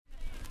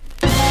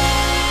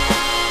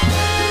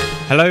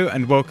Hello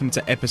and welcome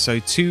to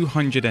episode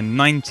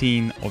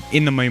 219 of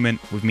In the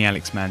Moment with me,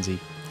 Alex Manzi.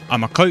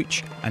 I'm a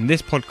coach and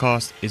this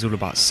podcast is all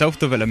about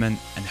self-development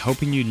and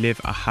helping you live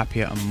a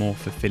happier and more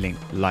fulfilling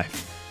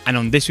life. And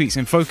on this week's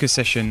In Focus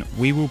session,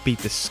 we will be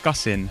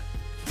discussing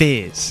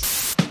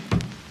fears.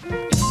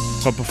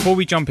 But before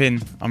we jump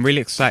in, I'm really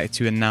excited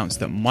to announce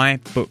that my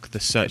book, The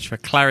Search for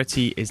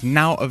Clarity, is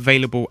now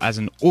available as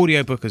an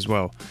audiobook as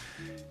well.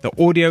 The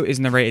audio is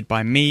narrated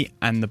by me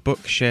and the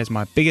book shares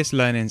my biggest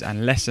learnings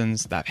and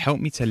lessons that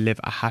help me to live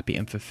a happy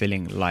and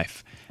fulfilling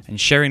life,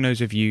 and sharing those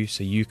with you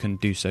so you can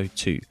do so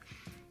too.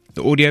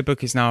 The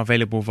audiobook is now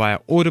available via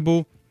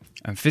Audible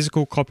and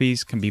physical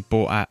copies can be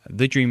bought at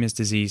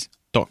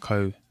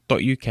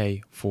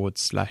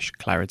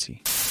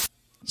thedreamersdisease.co.uk/clarity.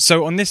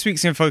 So on this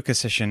week's In Focus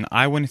session,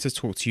 I wanted to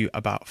talk to you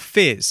about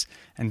fears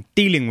and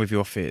dealing with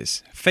your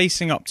fears,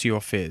 facing up to your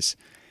fears,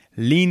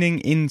 leaning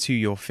into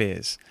your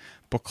fears.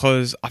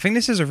 Because I think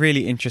this is a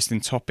really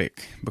interesting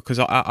topic, because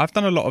I've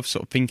done a lot of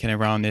sort of thinking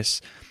around this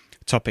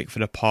topic for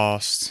the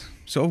past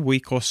sort of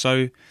week or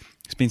so.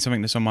 It's been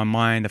something that's on my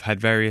mind. I've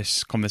had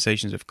various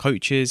conversations with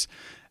coaches.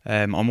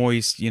 I'm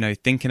always,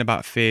 thinking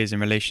about fears in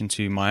relation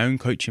to my own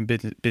coaching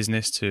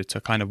business, to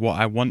kind of what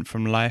I want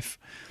from life.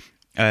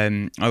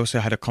 I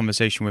also had a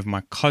conversation with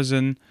my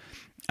cousin,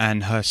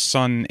 and her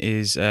son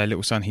is a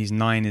little son. He's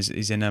 9.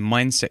 Is in a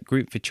mindset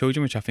group for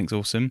children, which I think is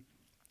awesome.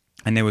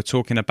 And they were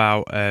talking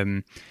about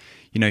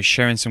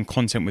sharing some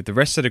content with the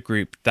rest of the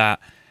group that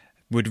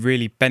would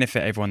really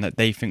benefit everyone, that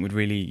they think would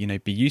really,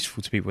 be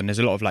useful to people. And there's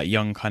a lot of like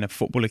young kind of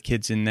footballer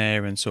kids in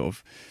there and sort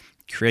of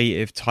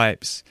creative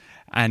types.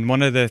 And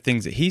one of the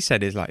things that he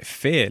said is like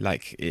fear.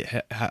 Like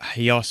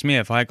he asked me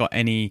if I got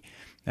any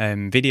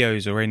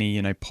videos or any,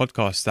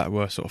 podcasts that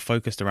were sort of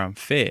focused around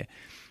fear.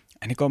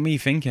 And it got me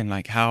thinking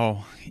like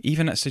how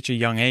even at such a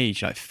young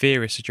age, like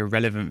fear is such a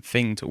relevant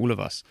thing to all of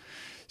us.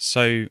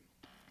 So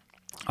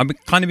I've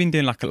kind of been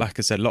doing, like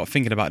I said, a lot of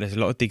thinking about this, a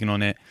lot of digging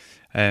on it.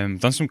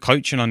 Done some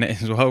coaching on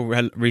it as well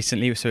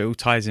recently, so it all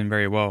ties in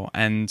very well.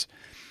 And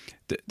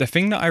the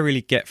thing that I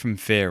really get from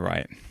fear,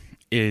 right,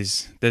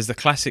 is there's the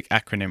classic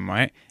acronym,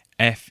 right?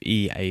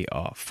 FEAR,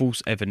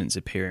 false evidence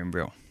appearing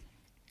real.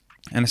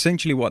 And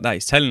essentially what that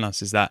is telling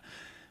us is that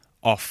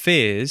our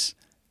fears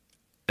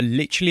are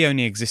literally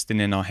only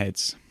existing in our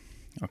heads.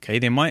 Okay,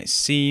 they might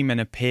seem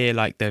and appear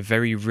like they're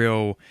very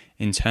real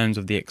in terms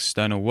of the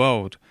external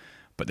world,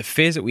 but the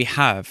fears that we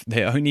have,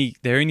 they're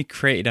only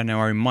created in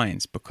our own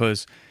minds,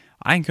 because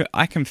I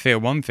can fear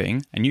one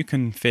thing and you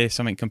can fear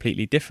something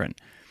completely different.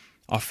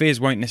 Our fears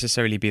won't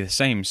necessarily be the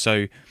same.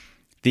 So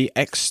the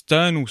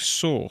external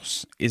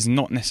source is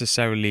not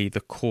necessarily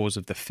the cause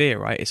of the fear,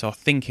 right? It's our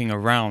thinking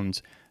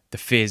around the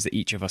fears that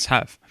each of us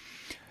have.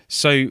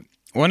 So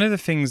one of the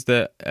things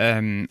that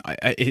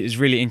is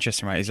really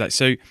interesting, right,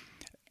 is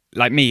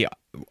like me,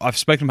 I've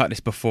spoken about this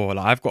before.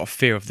 Like I've got a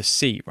fear of the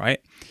sea, right?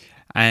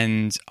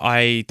 And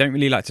I don't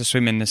really like to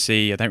swim in the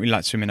sea. I don't really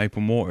like to swim in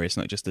open water. It's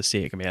not just the sea;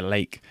 it can be a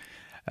lake.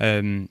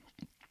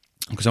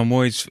 Because I'm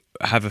always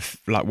have a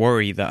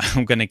worry that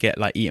I'm going to get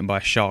like eaten by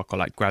a shark or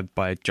like grabbed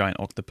by a giant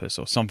octopus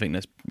or something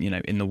that's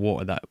in the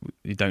water that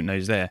you don't know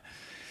is there.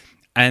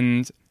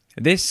 And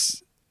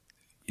this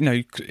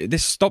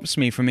this stops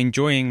me from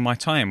enjoying my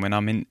time when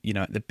I'm in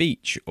at the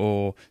beach,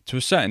 or to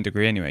a certain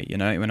degree anyway.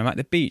 When I'm at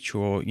the beach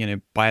or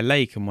by a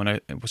lake and when I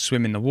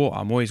swim in the water,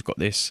 I'm always got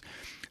this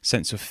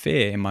sense of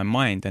fear in my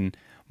mind, and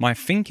my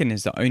thinking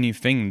is the only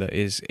thing that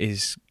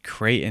is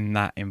creating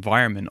that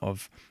environment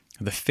of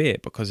the fear,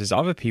 because there's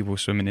other people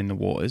swimming in the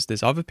waters,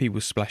 there's other people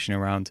splashing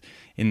around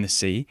in the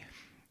sea,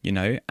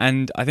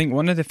 and I think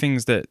one of the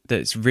things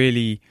that's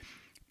really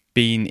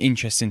been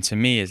interesting to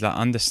me is that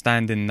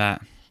understanding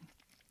that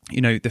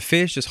the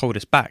fears just hold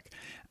us back,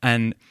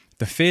 and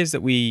the fears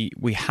that we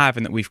have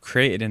and that we've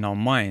created in our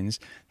minds,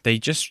 they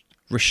just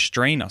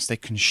restrain us, they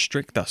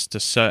constrict us to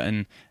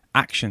certain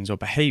actions or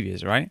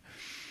behaviors, right?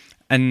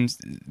 And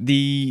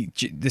the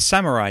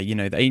samurai,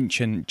 the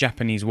ancient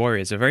Japanese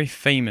warriors, are very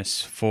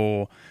famous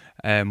for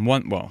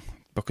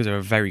because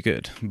they're very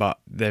good, but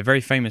they're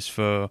very famous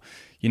for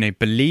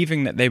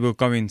believing that they were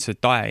going to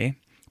die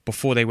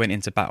before they went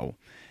into battle.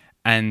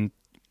 And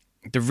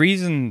the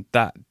reason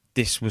that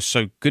this was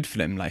so good for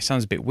them, like,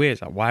 sounds a bit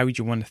weird. Like, why would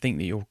you want to think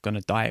that you're going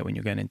to die when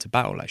you're going into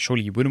battle? Like,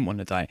 surely you wouldn't want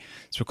to die.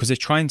 It's because they're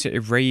trying to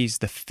erase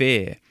the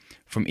fear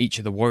from each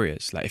of the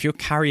warriors. Like, if you're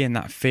carrying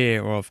that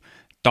fear of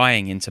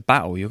dying into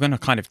battle, you're going to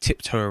kind of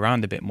tiptoe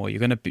around a bit more. You're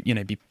going to be,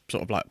 be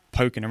sort of like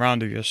poking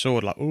around with your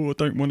sword, like, oh, I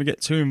don't want to get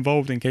too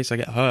involved in case I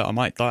get hurt. I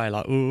might die.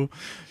 Like, oh,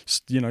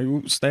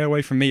 stay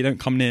away from me. Don't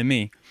come near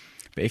me.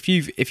 But if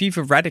you've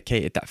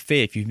eradicated that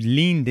fear, if you've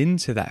leaned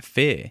into that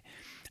fear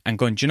and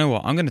gone, do you know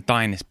what? I'm going to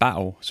die in this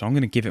battle, so I'm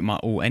going to give it my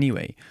all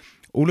anyway.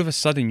 All of a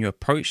sudden, you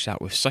approach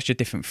that with such a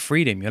different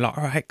freedom. You're like,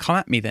 all right, come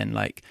at me then.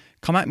 Like,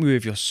 come at me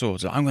with your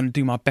swords. I'm going to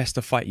do my best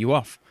to fight you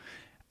off.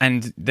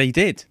 And they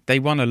did. They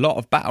won a lot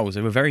of battles.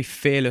 They were very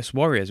fearless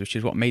warriors, which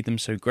is what made them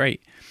so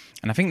great.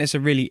 And I think that's a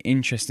really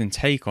interesting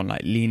take on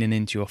like leaning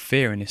into your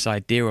fear and this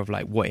idea of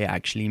like what it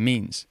actually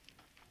means.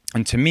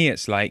 And to me,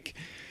 it's like,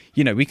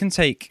 we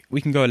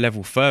can go a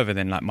level further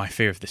than like my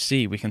fear of the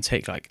sea. We can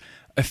take like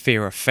a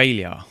fear of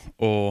failure,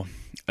 or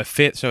a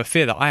fear. So a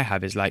fear that I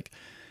have is like,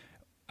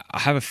 I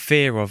have a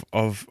fear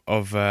of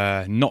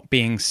not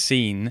being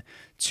seen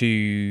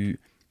to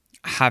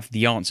have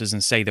the answers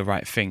and say the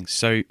right things.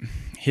 So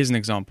here's an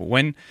example.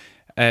 When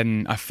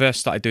I first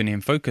started doing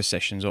In Focus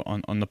sessions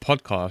on the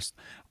podcast,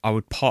 I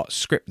would part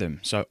script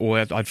them. Or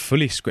I'd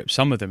fully script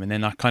some of them, and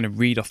then I kind of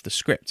read off the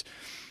script.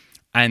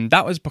 And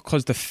that was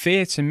because the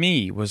fear to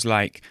me was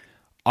like,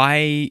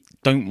 I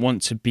don't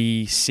want to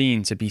be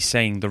seen to be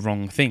saying the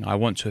wrong thing. I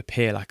want to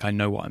appear like I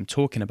know what I'm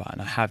talking about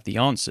and I have the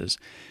answers.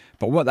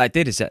 But what that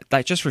did is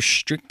that just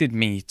restricted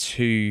me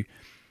to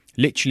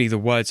literally the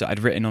words that I'd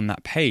written on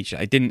that page.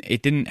 It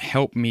didn't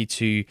help me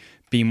to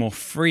be more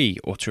free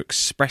or to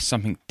express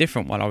something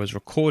different while I was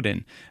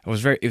recording. It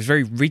was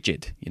very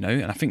rigid, and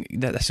I think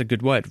that's a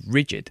good word,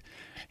 rigid.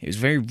 It was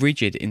very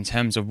rigid in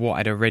terms of what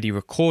I'd already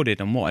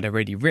recorded and what I'd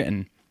already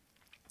written,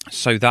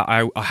 so that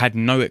I had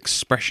no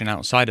expression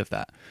outside of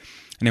that.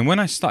 And then when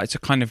I started to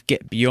kind of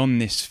get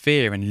beyond this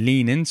fear and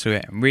lean into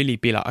it and really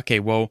be like, okay,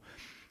 well,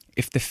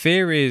 if the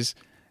fear is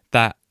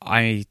that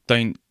I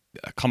don't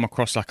come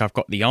across like I've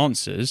got the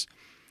answers,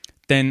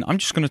 then I'm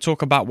just going to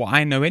talk about what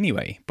I know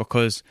anyway.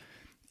 Because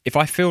if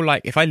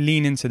I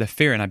lean into the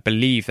fear and I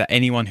believe that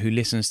anyone who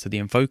listens to the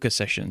In Focus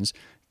sessions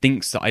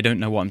thinks that I don't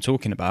know what I'm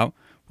talking about,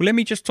 well, let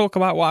me just talk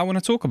about what I want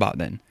to talk about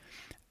then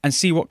and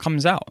see what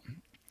comes out.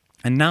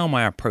 And now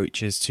my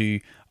approach is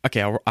to,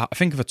 okay, I'll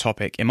think of a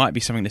topic. It might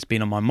be something that's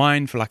been on my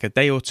mind for like a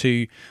day or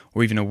two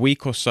or even a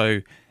week or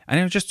so. And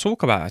I'll just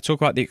talk about it. I talk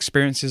about the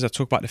experiences. I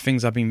talk about the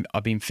things I've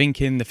been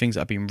thinking, the things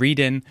I've been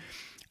reading.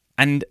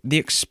 And the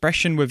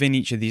expression within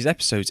each of these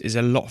episodes is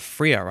a lot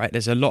freer, right?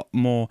 There's a lot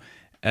more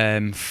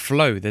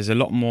flow. There's a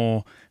lot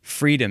more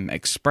freedom,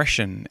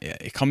 expression.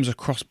 It comes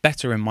across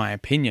better in my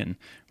opinion,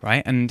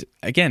 right? And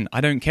again, I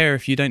don't care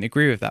if you don't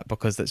agree with that,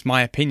 because that's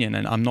my opinion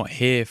and I'm not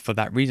here for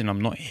that reason.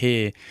 I'm not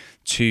here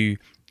to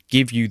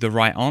give you the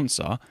right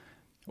answer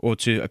or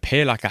to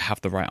appear like I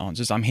have the right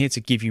answers. I'm here to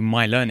give you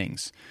my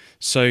learnings.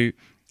 So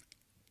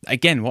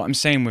again, what I'm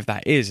saying with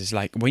that is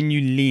like, when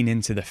you lean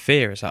into the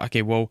fear, it's like,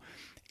 okay, well,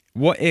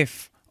 what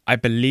if I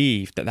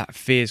believe that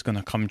fear is going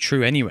to come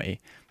true anyway?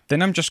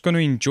 Then I'm just going to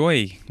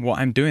enjoy what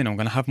I'm doing. I'm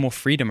going to have more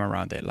freedom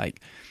around it.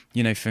 Like,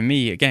 for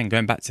me, again,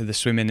 going back to the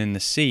swimming in the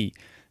sea,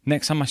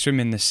 next time I swim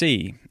in the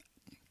sea,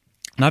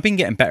 and I've been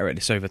getting better at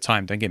this over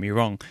time, don't get me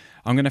wrong,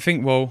 I'm going to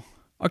think, well,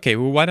 okay,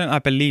 well, why don't I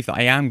believe that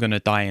I am going to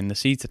die in the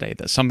sea today,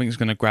 that something's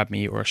going to grab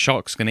me or a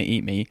shark's going to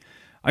eat me?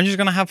 I'm just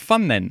going to have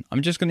fun then.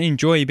 I'm just going to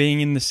enjoy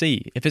being in the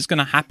sea. If it's going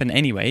to happen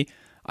anyway,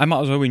 I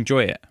might as well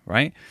enjoy it,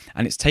 right?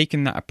 And it's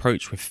taking that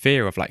approach with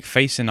fear of like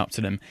facing up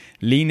to them,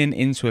 leaning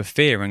into a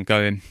fear and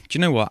going, do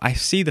you know what? I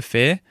see the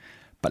fear,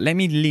 but let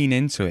me lean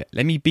into it.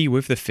 Let me be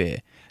with the fear.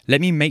 Let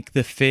me make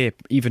the fear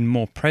even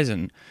more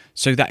present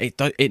so that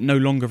it no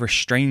longer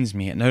restrains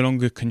me. It no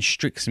longer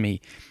constricts me.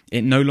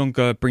 It no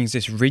longer brings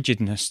this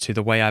rigidness to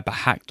the way I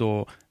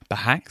the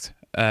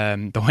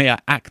way I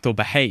act or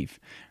behave.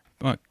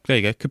 Well, there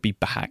you go. Could be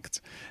behacked.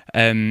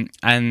 And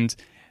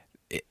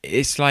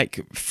it's like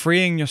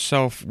freeing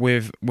yourself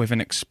with an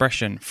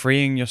expression,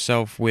 freeing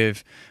yourself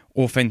with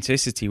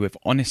authenticity, with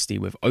honesty,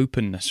 with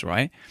openness,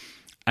 right?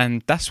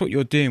 And that's what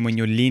you're doing when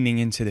you're leaning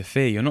into the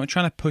fear. You're not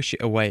trying to push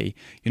it away.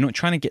 You're not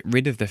trying to get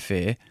rid of the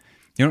fear.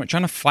 You're not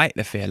trying to fight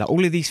the fear. Like,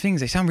 all of these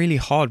things, they sound really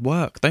hard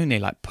work, don't they?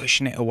 Like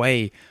pushing it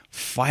away,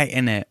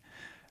 fighting it.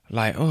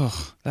 Like,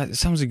 oh, that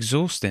sounds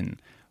exhausting.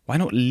 Why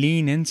not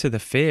lean into the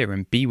fear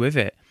and be with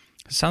it?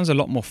 It sounds a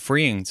lot more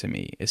freeing to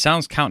me. It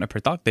sounds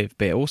counterproductive,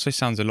 but it also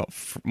sounds a lot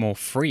more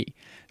free.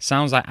 It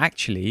sounds like,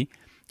 actually,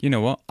 you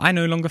know what? I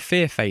no longer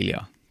fear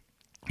failure.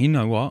 You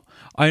know what?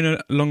 I no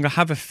longer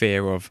have a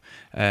fear of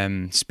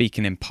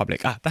speaking in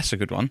public. That's a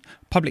good one.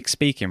 Public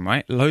speaking,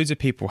 right? Loads of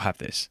people have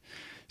this.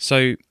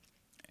 So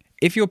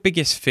if your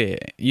biggest fear,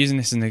 using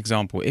this as an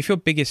example, if your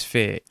biggest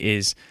fear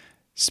is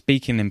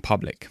speaking in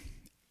public,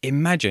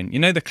 imagine,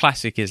 the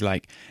classic is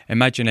like,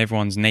 imagine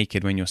everyone's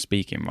naked when you're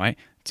speaking, right?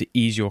 To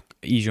ease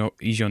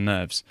your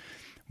nerves.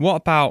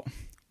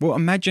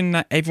 Imagine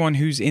that everyone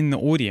who's in the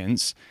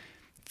audience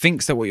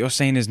thinks that what you're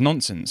saying is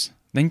nonsense.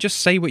 Then just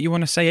say what you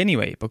want to say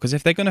anyway, because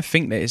if they're going to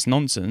think that it's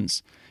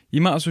nonsense,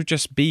 you might as well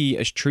just be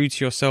as true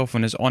to yourself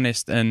and as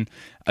honest and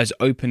as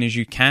open as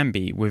you can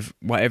be with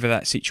whatever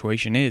that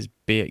situation is,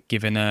 be it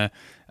giving a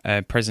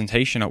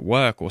presentation at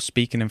work or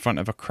speaking in front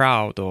of a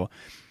crowd or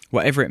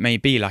whatever it may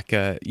be. Like,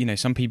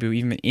 some people,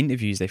 even in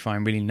interviews, they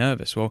find really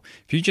nervous. Well,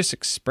 if you just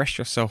express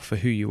yourself for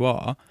who you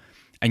are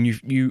and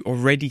you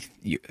already,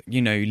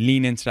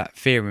 lean into that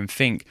fear and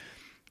think,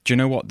 do you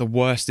know what? The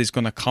worst is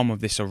going to come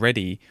of this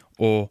already.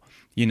 Or,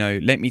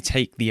 let me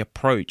take the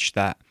approach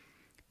that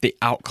the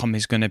outcome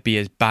is going to be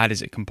as bad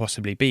as it can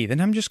possibly be. Then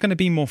I'm just going to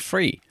be more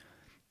free.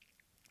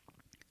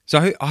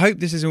 So I hope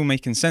this is all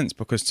making sense,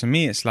 because to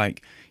me, it's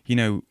like,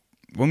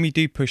 when we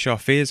do push our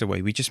fears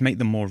away, we just make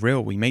them more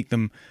real. We make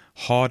them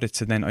harder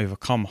to then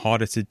overcome,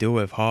 harder to deal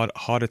with,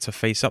 harder to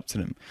face up to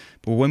them.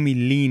 But when we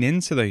lean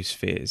into those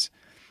fears,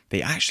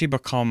 they actually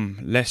become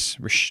less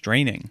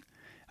restraining,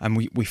 and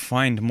we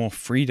find more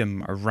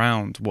freedom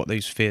around what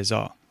those fears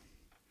are.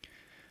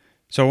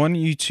 So I want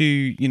you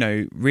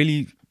to,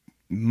 really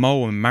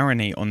mull and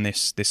marinate on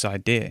this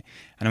idea.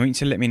 And I want you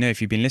to let me know,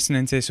 if you've been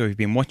listening to this or you've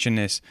been watching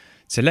this,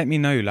 to let me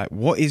know, like,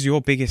 what is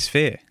your biggest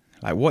fear?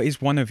 Like, what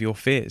is one of your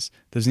fears?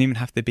 Doesn't even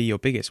have to be your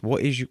biggest.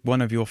 What is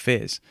one of your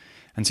fears?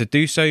 And to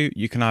do so,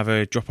 you can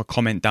either drop a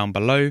comment down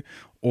below,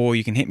 or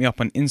you can hit me up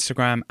on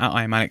Instagram at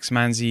I am Alex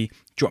Manzi,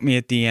 drop me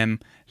a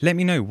DM. Let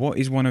me know, what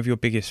is one of your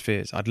biggest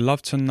fears? I'd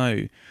love to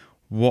know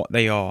what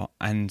they are,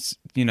 and,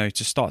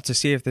 to start to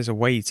see if there's a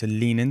way to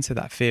lean into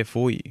that fear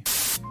for you.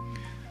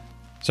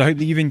 So I hope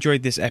that you've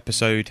enjoyed this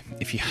episode.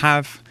 If you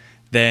have,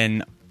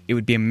 then it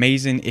would be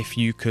amazing if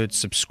you could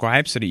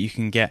subscribe so that you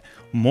can get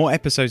more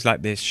episodes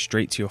like this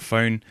straight to your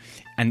phone.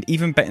 And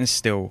even better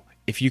still,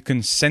 if you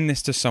can send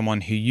this to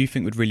someone who you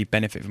think would really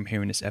benefit from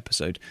hearing this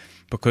episode.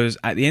 Because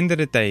at the end of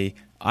the day,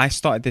 I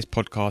started this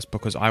podcast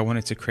because I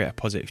wanted to create a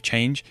positive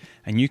change,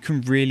 and you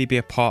can really be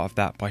a part of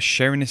that by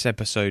sharing this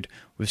episode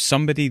with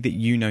somebody that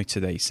you know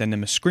today. Send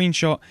them a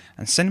screenshot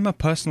and send them a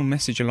personal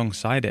message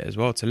alongside it as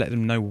well, to let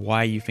them know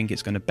why you think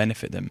it's going to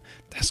benefit them.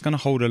 That's going to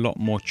hold a lot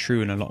more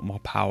true and a lot more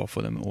power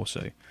for them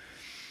also.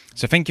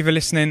 So thank you for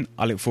listening.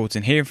 I look forward to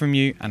hearing from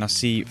you, and I'll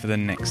see you for the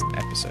next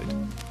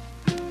episode.